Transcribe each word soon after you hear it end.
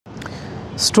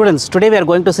Students, today we are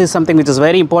going to see something which is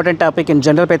very important topic in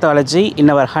general pathology in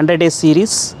our 100-day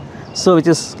series. So, which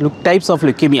is types of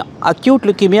leukemia. Acute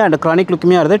leukemia and chronic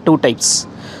leukemia are the two types.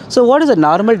 So, what is a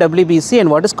normal WBC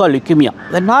and what is called leukemia?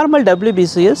 The normal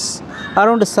WBC is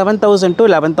around 7,000 to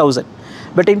 11,000.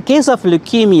 But in case of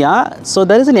leukemia, so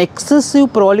there is an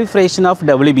excessive proliferation of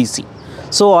WBC.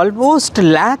 So, almost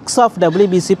lakhs of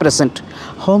WBC present.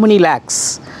 How many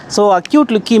lakhs? So, acute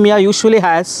leukemia usually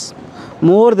has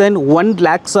more than 1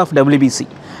 lakhs of WBC,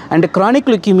 and chronic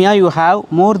leukemia you have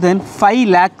more than 5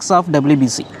 lakhs of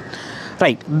WBC.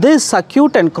 Right, this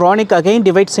acute and chronic again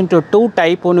divides into two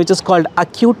types, one which is called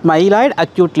acute myeloid,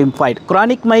 acute lymphoid,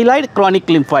 chronic myeloid, chronic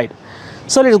lymphoid.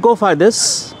 So let's go for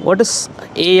this. What is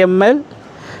AML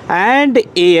and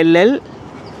ALL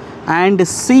and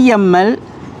CML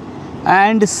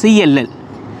and CLL?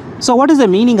 So what is the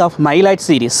meaning of myeloid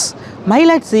series?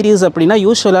 Myeloid series அப்படினா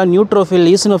யூசுவலாக neutrophil,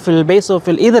 ஈசினோஃபில்,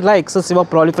 பேசோஃபில் இதெல்லாம் எக்ஸசிவாக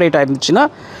proliferate ஆயிருந்துச்சுன்னா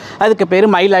அதுக்கு பேர்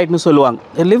மைலாய்டுன்னு சொல்லுவாங்க.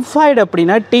 Lymphoid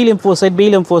அப்படின்னா D lymphocyte, B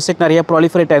lymphocyte நிறைய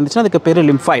proliferate ஆயிருந்துச்சுன்னா அதுக்கு பேர்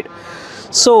lymphoid.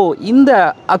 So இந்த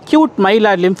அக்யூட்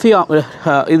மைலாய்டு லிம்ஃபியா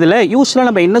இதில் யூஸ்வலாக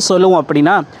நம்ம என்ன சொல்லுவோம்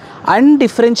அப்படின்னா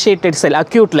அன்டிஃபரன்ஷியேட்டட் செல்,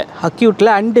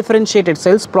 அக்யூட்டில் அன்டிஃபரன்ஷியேட்டட்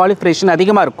செல்ஸ் ப்ராலிஃபரேஷன்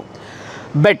அதிகமாக இருக்கும்.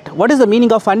 But what is the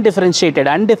meaning of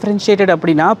undifferentiated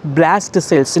அப்படின்னா பிளாஸ்ட்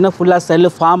செல்ஸ் இன்னும் ஃபுல்லாக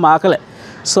செல் ஃபார்ம் ஆகலை.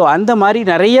 ஸோ அந்த மாதிரி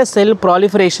நிறைய செல்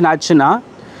ப்ராலிஃபரேஷன் ஆச்சுன்னா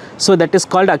so that is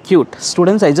called acute.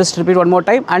 Students, I just repeat one more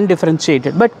time,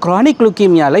 undifferentiated. But chronic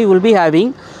leukemiaல you will be having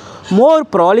more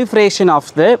proliferation of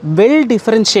the well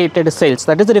differentiated cells.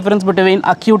 That is the difference between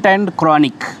acute and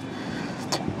chronic.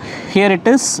 Here it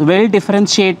is well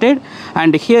differentiated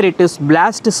and here it is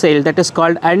blast cell, that is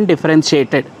called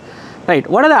undifferentiated. Right,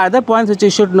 what are the other points which you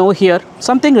should know here?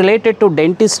 Something related to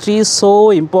dentistry is so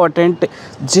important.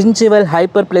 Gingival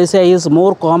hyperplasia is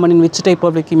more common in which type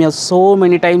of leukemia? So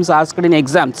many times asked in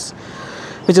exams,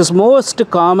 which is most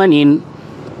common in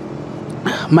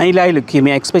myeloid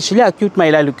leukemia, especially acute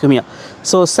myeloid leukemia.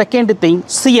 So second thing,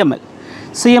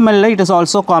 CML it is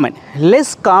also common,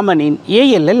 less common in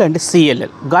ALL and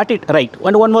CLL. Got it right?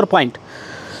 And one more point.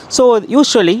 So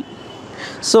usually,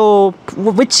 so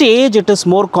which age it is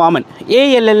more common?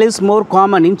 ALL is more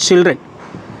common in children,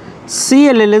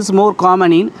 CLL is more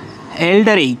common in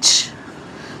elder age,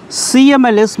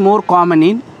 CML is more common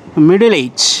in middle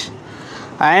age,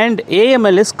 and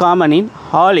AML is common in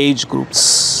all age groups.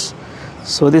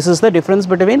 So this is the difference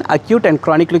between acute and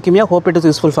chronic leukemia. Hope it is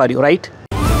useful for you, right?